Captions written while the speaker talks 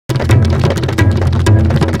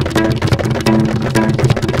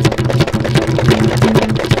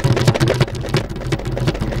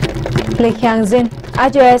Lekhyangzin,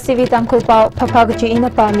 Aju SCV Tangkhul Pau, Papaguchi Ina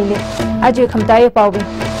Pamili, Aju Kamtayo Paubi.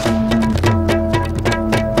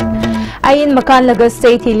 Ayin Makan Laga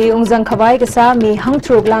State Hili Ungzang Kawai Gasa Mi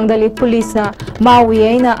Hangtruk Langdali Police na Mawi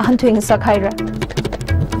Aina Hantuing Sakhaira.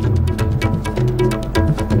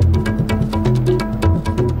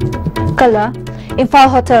 Kala, Imphal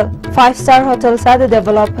Hotel, 5-star hotel Sada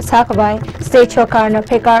develop Sakawai, State Chokar na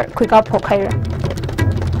Pekar Kwika Pokaira.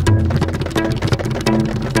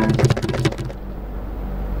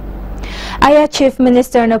 Aya Chief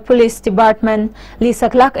Minister na Police Department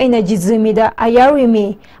Lisaklak ay na jizumida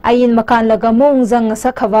ayarimi ayin makan laga mungzang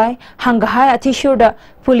sa kawai hanggahay at isyurda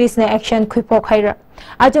police na action kuipok hayra.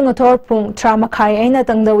 Ajong atorpung tramakay ay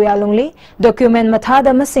natangdawi alungli document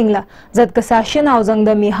matada masingla zat kasasyon awzang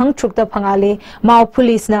dami hang trukta pangali mao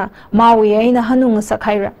police na mawi ay na hanung sa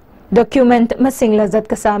kayra. Document masingla zat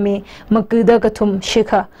kasami magkuda katum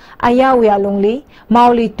shika ayawi alungli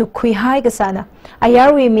mauli tukui hai kasana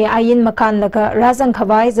ayawi mi ayin makan laga razang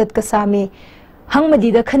kawai zat kasami hang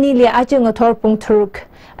madida kanili ajong atorpung turuk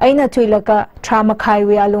aina tuilaka tramakay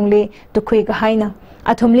wi alungli tukui kahaina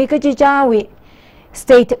atumli ka jijawi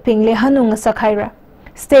State pingle hanung sa khaira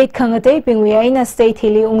State khangate pingwi aina State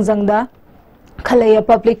hili ungzangda Khalaya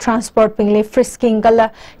public transport pingle frisking kala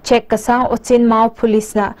check kasa ochin mau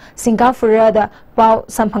police na Singapore da pau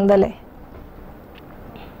samphangdale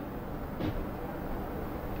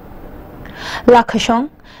Lakhashong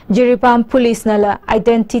Jiripam police nala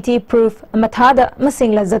identity proof mathada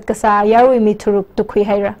masingla zat kasa yawi mi turuk tukhui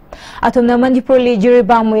haira atumna Manipur li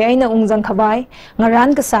Jiripam we aina ungjang khabai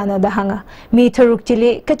ngaran kasana da hanga mi turuk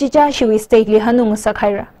chili kachicha shiwi state li hanung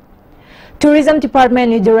sakhaira Tourism Department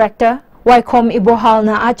ni Director Waikom Ibohal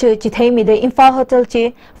na achu chithemi de Imphal Hotel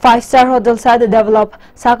chi 5-star hotel sa develop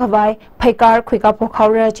sakawai phaikar khwika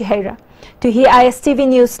pokhaura chi haira To hi ISTV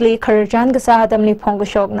News li Karajan gasa damni phonggo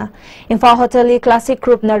shokna Imphal Hotel li classic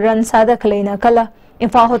group na run sada kaleina kala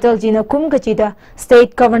Imphal Hotel jina kum gachida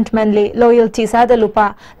state government li loyalty sada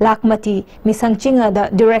lupa lakmati misangchinga da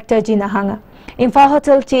director jina hanga Imphal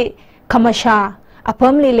Hotel chi kamasha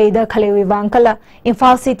apamli leida khalewi wang kala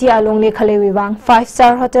Imphal City along li khalewi wang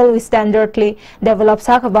 5-star hotel with standard li develop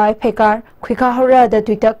sakawai phekar khwika hora da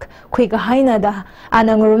tuitak khwika haina da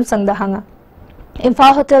anangurum sangda hanga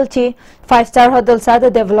Imphal Hotel chi 5-star hotel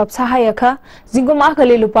sada develop sahayaka zinguma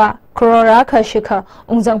khali lupa crora kha shikha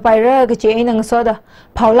ungjang paira ga che inang soda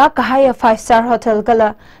phaula kahaya 5-star hotel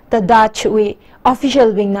kala the Dutch we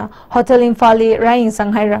official wing na hotel Imphali rain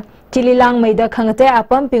sanghaira chililang maida khangate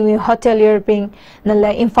apam pingwi hotelier ping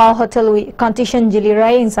nala Imphal Hotel we condition jili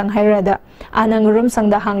rain sanghaira da anang room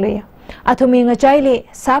sangda hangleya athumi nga chaili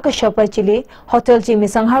saka shopa chili hotel chi mi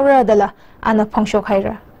sanghara dala ana phangshok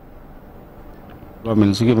haira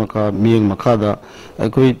Government sigi maka miyeng makada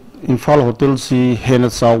koi Imphal Hotel si hena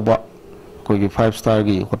sauba koi 5-star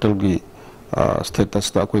gi hotel gi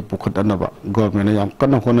status da koi pukhat anaba government yam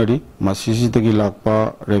kana honari masisi tagi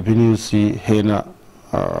lakpa revenue si hena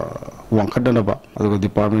wangkhat anaba aduga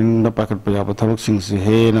department na pakat pa yaba thabak sing si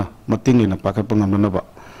hena mating na pakat pangamna ba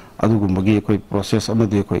adugum gi koi process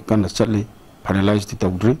amadi koi kana chatli finalize ti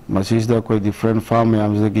tawdri masisi da koi different farm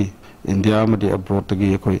yam zagi India amadi abroad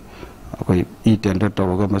tagi koi koi e-tender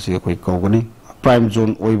tawga masi koi kawgani prime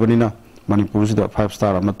zone oibanina Manipur sida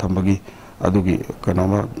 5-star ama thambagi adugi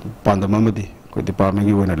kanama pandama madi koi department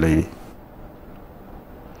gi wona lei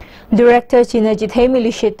Director China Jithemi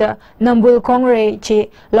Lishita Nambul Kongre chi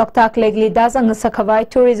Loktak Legli Dazang Sakhawai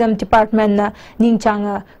Tourism Department na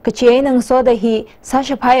Ningchanga kachi nang soda hi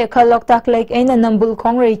Sashapaya ka Loktak Lake aina Nambul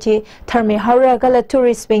Kongre chi Tharme Haura gala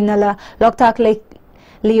tourist wing nala Loktak Lake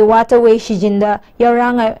li waterway shijinda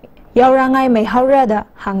Yaurangai may haurada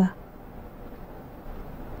hanga.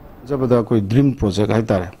 Zabada koi dream project hai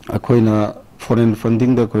tare. Akoi na foreign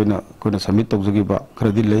funding da koi na submit tawjagi ba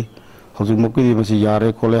khradil lei. Hojik mokki di masi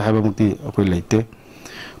yare khole haiba mukti akoi leite.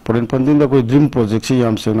 Foreign funding da koi dream project si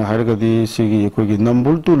yam sena hairaga di sigi koi gi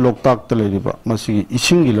Nambul to Loktak ta lei ba masi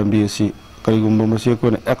ising gi lambi si kaigumba masi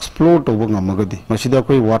koi na explore tawba ngamagadi. Masi da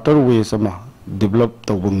koi waterway sama develop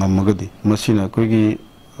tawba ngamagadi. Masi na koi gi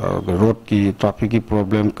road ki traffic ki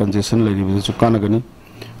problem congestion lari bi su kana gani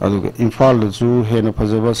adu Imphal zu hena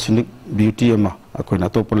phajaba scenic beauty ama akoi na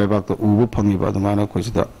to polebak to ubu phangi ba dumana koi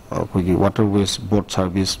sida koi gi waterways boat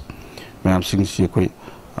service mayam sing si koi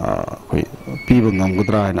pi bangam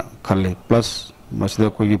gudra na khalle plus masida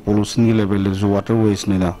koi gi pollution gi level zu waterways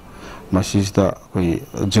ni na masida koi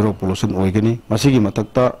zero pollution oigani masigi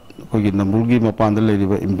matakta koi gi Nambul gi mapan da lari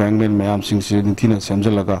ba embankment mayam sing si nithina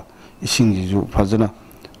semjalaga ising ji ju phajana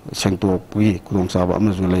Sengto pui kudong saba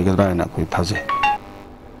amazul lagi gadra na koi thaje.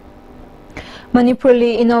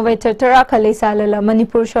 Manipurli innovator tara khale salala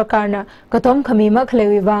Manipur Sarkarna katom khami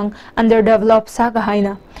makhlewi wang underdeveloped saga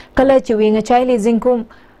haina kala chiwi nga chaili jingkum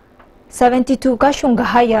 72 ka shunga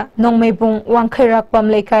haya nongmeibung wangkhairak pam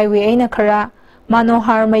lekai wi aina khara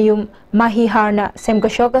manohar mayum mahi harna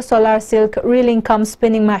semkashoka solar silk reeling cum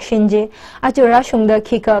spinning machine je achura shungda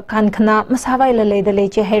khika kankhana masawai la leida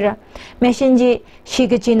leche hera machine ji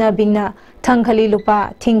shigachina bingna thangkhali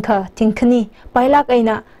lupa thingkhani pailak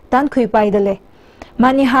aina Tankhui paidale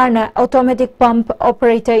Maniharna automatic pump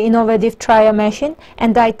operator innovative trial machine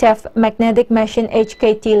and DITEF magnetic machine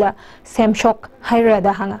HKT la semshok haira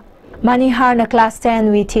da hanga Maniharna class 10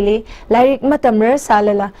 withili lyric matamrer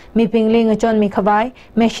salala mi pingling chon mi khabai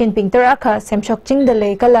machine pingter akha semshok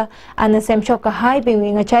chingdale kala ana semshok ka hai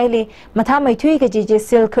pingwing a chaili matha mai thui ka ji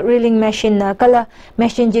silk reeling machine na kala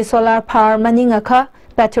machine ji solar power maninga kha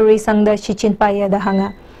battery sangda chichin paya da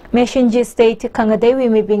hanga Machine G state kangadewi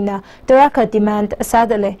mibingna taraka demand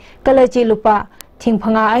asadale kalaji lupa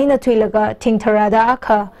tingphanga aina thuilaga tingtharada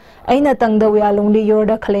akha aina tangda wialungli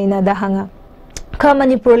yorda khaleina da hanga kha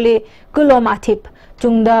manipurli kulom athip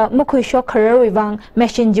chungda mukhui shok kharar wiwang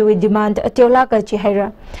machine G with demand atyola ka chi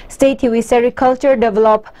haira state wi sericulture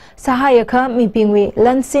develop sahayaka mipingwi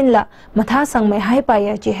lansinla matha sangmai hai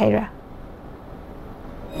paya chi haira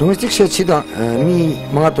Domestic Sechida, me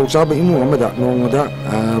Mato Jaba Imu Amada, Nomada,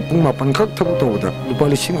 Puma Pankak Tabutoda,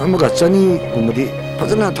 Lupalicing Amaga Chani, Umadi,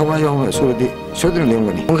 Pazana Tawayong, Sudi, Southern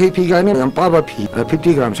Lingani, Ongi Pigani and Pava P,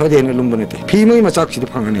 50 grams, so they illuminate. Pima Masaki the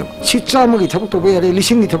Panganil. Chichamagi Tabuto Weare,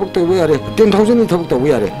 listening Tabuto Weare, 10,000 Tabuto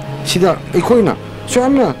Weare, Sida, Ecoina. So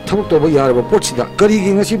I'm not Tabuto Weare, Potsida,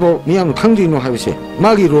 Karigi Nasibo, Niam Kandi no have say,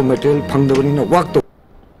 Magi raw material, Pangdavino, Wakto.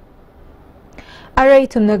 Array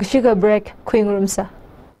to Nagshiga break, Queen Roomsa.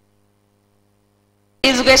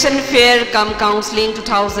 Education Fair cum Counseling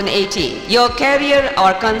 2018. Your career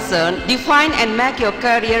or concern, define and make your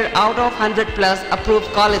career out of 100 plus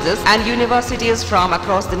approved colleges and universities from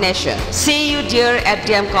across the nation. See you dear at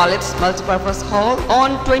DM College Multipurpose Hall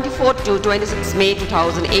on 24th to 26 May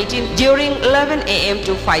 2018 during 11 a.m.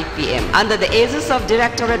 to 5 p.m. under the aegis of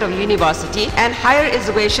Directorate of University and Higher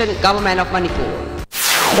Education, Government of Manipur.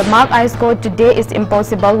 The mark I scored today is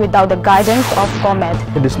impossible without the guidance of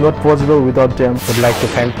COMET. It is not possible without them. I would like to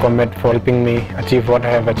thank COMET for helping me achieve what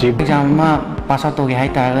I have achieved.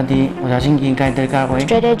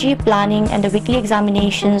 Strategy, planning and the weekly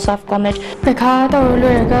examinations of COMET.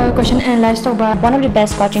 One of the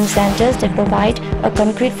best coaching centers that provide a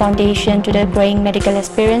concrete foundation to the growing medical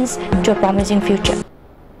experience to a promising future.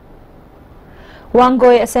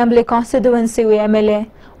 Wangoi Assembly Constituency with MLA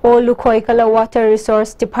Olukhoi Kala Water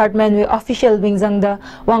Resource Department with official wingzangda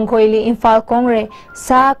Wangkhoili Imphal Kongre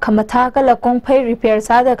sa Kamatha Kala Kongphai repair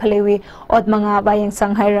sada khalewi odmanga bayang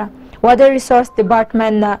sanghaira Water Resource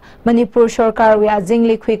Department na Manipur Sarkar wi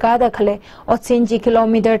ajingli khuika da khale 80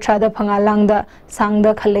 kilometer thada phanga langda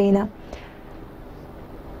sangda khaleina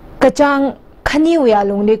Kachang Khani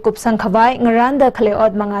wialungli kupsang khawai ngaranda khale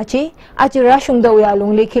odmanga chi achira shungda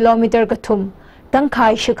wialungli kilometer kathum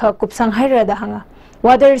Tanghkhul shikha kupsang haira da hanga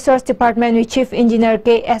Water Resource Department with Chief Engineer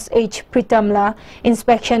KSH Pritamla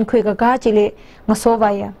inspection khuika chile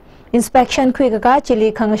ngasovaya inspection khuika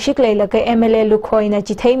chile khangashik leila ke MLA Lukhoi na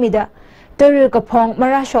chithaimida Taru Kapong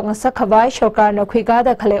Marashok Sakhawai Sarkar na khuika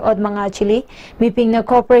da khale odmanga chili miping na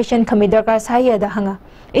corporation khamida ka saya da hanga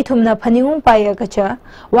ithumna phaningum paya kacha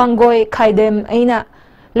Wangoi khaidem aina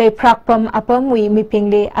le prakpam apam wi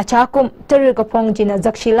mipingle achakum Taru Kapong jina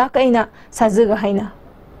zakshila kaina sazuga haina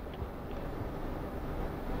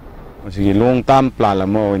long term plan la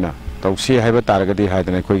mo ina tau si hai ba tar ga di hai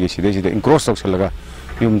da khoi gi sidai sidai cross tok salaga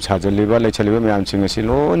yum cha jali ba le chali ba myam ching si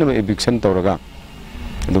lo ne eviction tawraga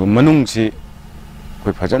adu manung si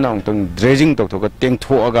khoi phajana ong tong dredging tok thok teng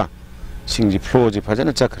tho aga sing ji flow ji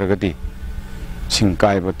phajana chakra ga di sing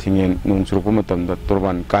kai ba thingen nung churu ko matam da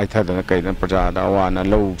turban kai tha da kai da praja da wa na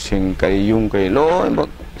lo sing kai yung kai lo ba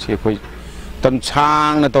si khoi tam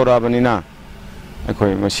chang na tawra ba ni na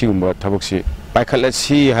khoi ma si umba thabak si Paikhala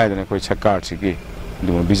si hai da koi chakar chiki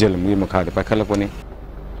duma bijal mi makha da paikhala ko ni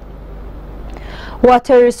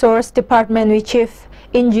Water Resource Department with Chief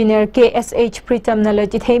Engineer KSH Pritam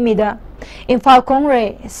Nalati Themida Imphal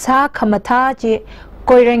Kongre sa Kamatha ji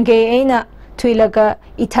koirenge aina thuilaga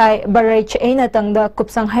ithai barrage aina tangda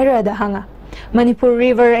kupsang haira da hanga Manipur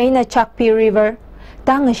River aina Chakpi River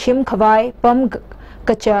tangashim khawai pam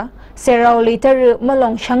kacha Serau liter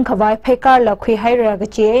malong shankawai pekar la khui haira ga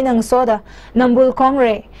chi nang soda nambul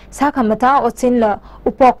kongre sa khamata ochin la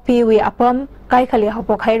upok piwi apam kai khali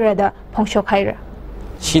hapok haira da phongshok haira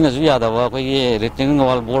China ju ya da wa koi returning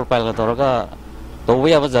wall board pile ga toraga to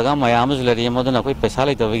we aba jaga mayam ju lari moduna koi paisa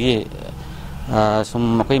lai to gi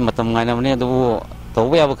sum koi matam ngai na ne du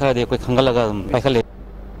to ya ba khara de koi khangal laga pai khale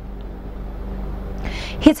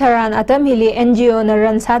Hitaran atam hili NGO na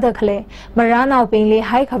ran sada khale marana pingli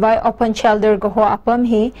hai khabai open shelter go ho apam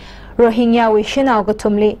hi Rohingya wi shinaw go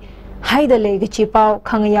tumli hai da le gi chi pau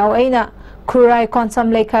khang yaw aina khurai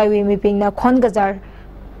konsam le khai wi mi ping na khon gazar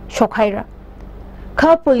shokhaira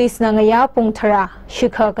kha police na ngaya pung thara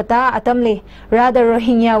shikha kata atamli rather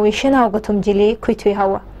Rohingya wi shinaw go tum jili khuithui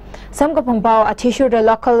hawa sam ka pangpao athishu the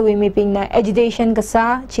local wi mi ping na education ka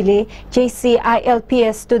sa chili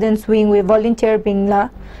JCILPS students wing wi volunteer ping la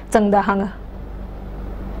changda hanga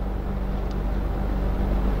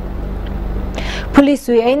police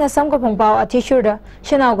wi aina sam ka pangpao athishu da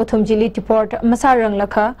shinaw go thum jili report masarang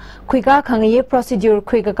lakha khuika khangi procedure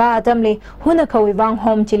khuika ka atamli huna khawi wang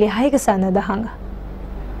home chili hai ka sana da hanga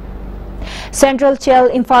Central Jail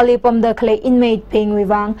Infali Pomda Clay inmate ping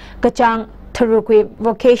wivang kachang Thurukwi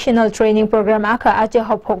vocational training program aka aja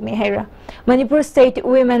hopok mi hera Manipur State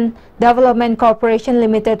Women Development Corporation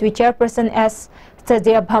Limited with chairperson S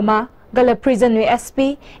Sadia Bhama gala prison wi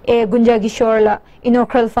SP e Gunja Gishorla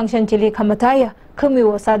inaugural function chili khamataya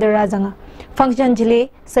khamiwo sadara janga function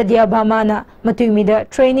chili Sadia Bhama na matumida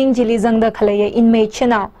training chili jangda khalaya inmate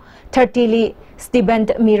chanaw 30 li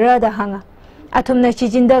stipend mira da hanga atumna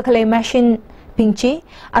chijinda khalai machine Pingchi,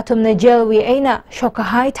 atumna jail wi aina shoka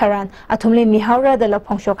hai taran, atumle mihaura da la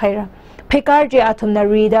pong shokhaira. Pekarji atumna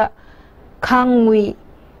rida kang wi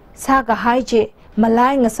saga haije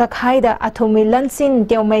malai ngasak haida atumi lansin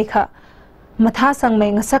deo maika mathasang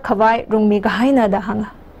may ngasak hawai rungmi gahaina da hanga.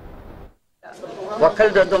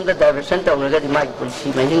 Wakal da dom da diversion ta unaga di mag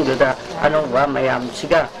polisi maning da ano wa mayam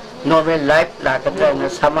siga normal life la kadra na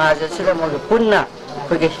samaja sila mo punna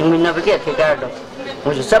koge himina bege tegardo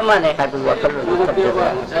मुझे सम्मान है हाबी वकल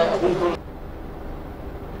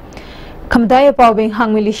Kamdaya Pawbing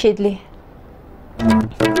Hangmili Shidli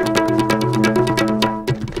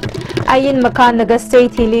Ayin Makan Naga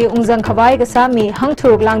State Hili Ungzang Kawai Gasami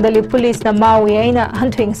Hangturuk Langdali Police na Maui Aina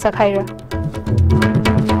Hantuing Sakhaira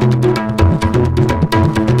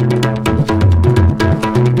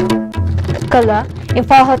Kala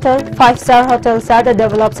Infal Hotel 5-star Hotel Sada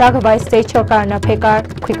develop Sakawai State Chokar na Pekar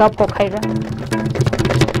Quick Up Kokhaira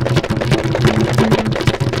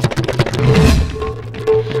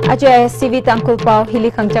Aja SCV Tangkhul Pau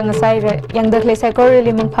Hili Khangchang Asai Yang Dakle Saikori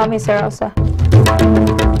Limang Pami Sarausa